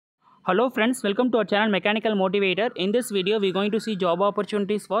Hello friends, welcome to our channel Mechanical Motivator. In this video, we are going to see job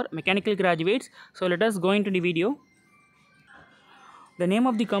opportunities for mechanical graduates. So let us go into the video. The name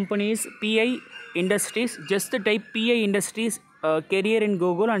of the company is PI Industries. Just type PI Industries career in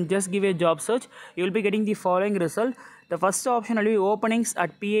Google and just give a job search. You will be getting the following result. The first option will be openings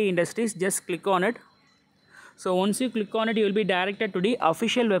at PI Industries. Just click on it. So once you click on it, you will be directed to the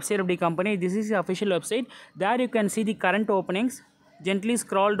official website of the company. This is the official website. There you can see the current openings. Gently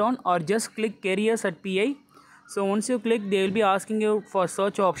scroll down or just click careers at PI. So once you click, they will be asking you for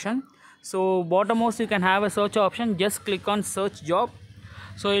search option. So bottommost you can have a search option. Just click on search job.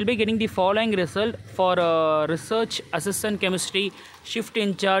 So you'll be getting the following result for research assistant chemistry, shift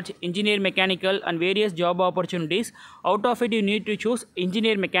in charge, engineer mechanical and various job opportunities. Out of it you need to choose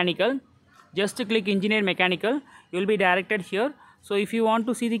engineer mechanical. Just click engineer mechanical. You will be directed here. So if you want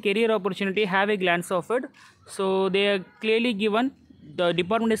to see the career opportunity, have a glance of it. So they are clearly given. The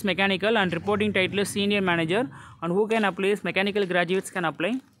department is mechanical and reporting title is senior manager, and who can apply is mechanical graduates can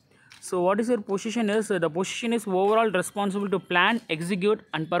apply. So what is your position is, the position is overall responsible to plan, execute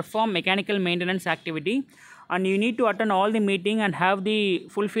and perform mechanical maintenance activity, and you need to attend all the meeting and have the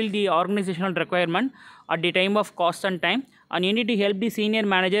fulfill the organizational requirement at the time of cost and time, and you need to help the senior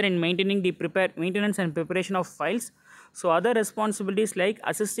manager in maintaining the maintenance and preparation of files. So other responsibilities like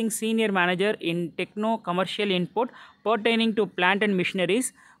assisting senior manager in techno commercial input pertaining to plant and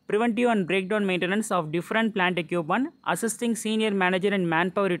machineries, preventive and breakdown maintenance of different plant equipment, assisting senior manager in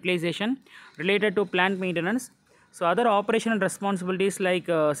manpower utilization related to plant maintenance. So other operational responsibilities like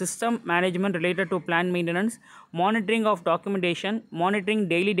system management related to plant maintenance, monitoring of documentation, monitoring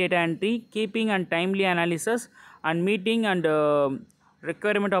daily data entry, keeping and timely analysis and meeting and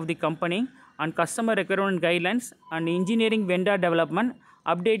requirement of the company and customer requirement guidelines, and engineering vendor development,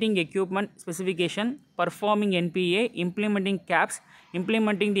 updating equipment specification, performing NPA, implementing CAPS,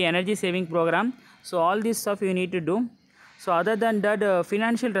 implementing the energy saving program. So all this stuff you need to do. So other than that,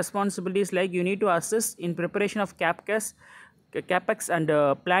 financial responsibilities like you need to assist in preparation of capex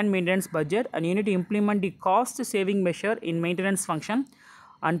and planned maintenance budget, and you need to implement the cost saving measure in maintenance function.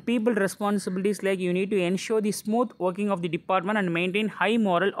 And people responsibilities like you need to ensure the smooth working of the department and maintain high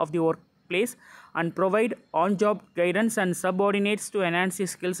morale of the workplace and provide on-job guidance and subordinates to enhance the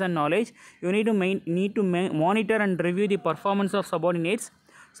skills and knowledge. You need to monitor and review the performance of subordinates.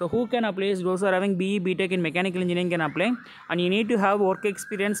 So who can apply is those who are having BE, BTech in mechanical engineering can apply, and you need to have work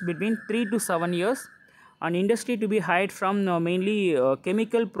experience between 3 to 7 years. And industry to be hired from mainly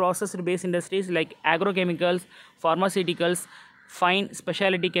chemical processed based industries like agrochemicals, pharmaceuticals, fine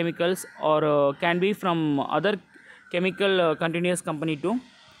specialty chemicals, or can be from other chemical continuous company too.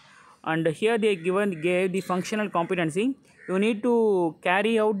 And here they gave the functional competency. You need to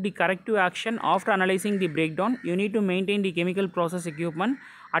carry out the corrective action after analyzing the breakdown. You need to maintain the chemical process equipment,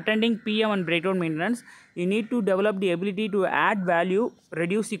 attending PM and breakdown maintenance. You need to develop the ability to add value,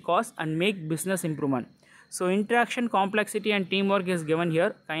 reduce the cost and make business improvement. So interaction, complexity and teamwork is given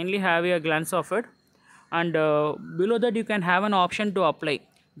here. Kindly have a glance of it. And below that you can have an option to apply.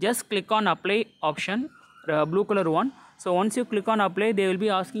 Just click on apply option, blue color one. So once you click on apply, they will be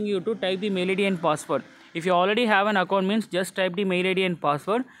asking you to type the mail ID and password. If you already have an account means just type the mail ID and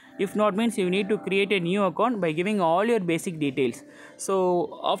password. If not means you need to create a new account by giving all your basic details.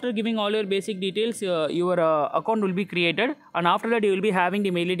 So after giving all your basic details, your account will be created, and after that you will be having the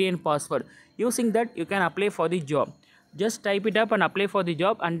mail ID and password. Using that you can apply for the job. Just type it up and apply for the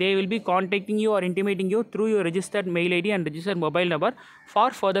job, and they will be contacting you or intimating you through your registered mail ID and registered mobile number for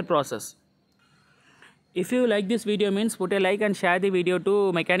further process. If you like this video means put a like and share the video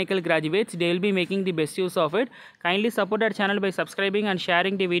to mechanical graduates. They will be making the best use of it. Kindly support our channel by subscribing and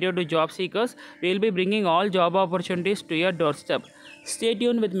sharing the video to job seekers. We will be bringing all job opportunities to your doorstep. Stay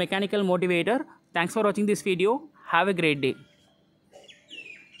tuned with Mechanical Motivator. Thanks for watching this video. Have a great day.